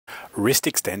Wrist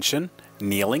extension,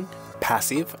 kneeling,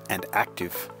 passive and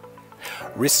active.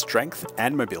 Wrist strength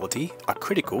and mobility are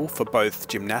critical for both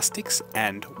gymnastics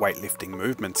and weightlifting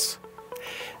movements.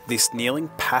 This kneeling,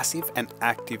 passive and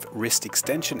active wrist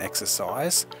extension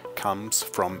exercise comes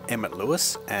from Emmet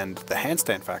Louis and the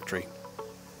Handstand Factory.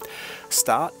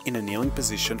 Start in a kneeling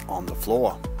position on the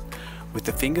floor. With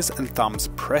the fingers and thumbs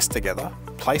pressed together,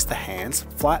 place the hands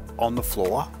flat on the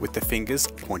floor with the fingers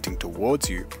pointing towards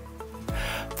you.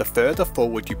 The further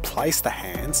forward you place the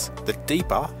hands, the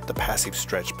deeper the passive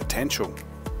stretch potential.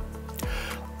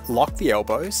 Lock the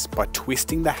elbows by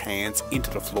twisting the hands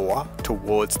into the floor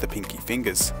towards the pinky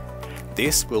fingers.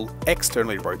 This will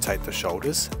externally rotate the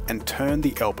shoulders and turn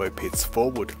the elbow pits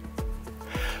forward.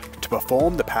 To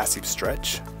perform the passive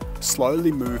stretch,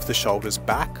 slowly move the shoulders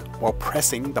back while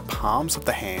pressing the palms of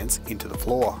the hands into the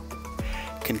floor.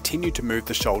 Continue to move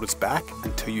the shoulders back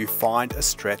until you find a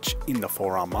stretch in the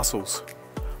forearm muscles.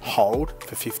 Hold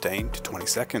for 15 to 20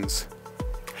 seconds.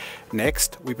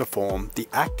 Next, we perform the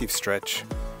active stretch.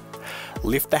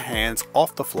 Lift the hands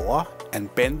off the floor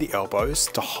and bend the elbows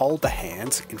to hold the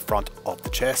hands in front of the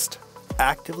chest.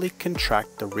 Actively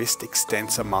contract the wrist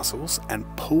extensor muscles and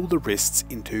pull the wrists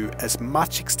into as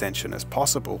much extension as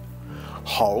possible.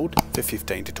 Hold for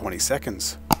 15 to 20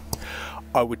 seconds.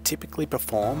 I would typically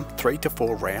perform 3 to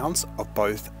 4 rounds of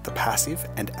both the passive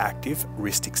and active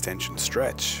wrist extension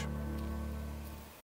stretch.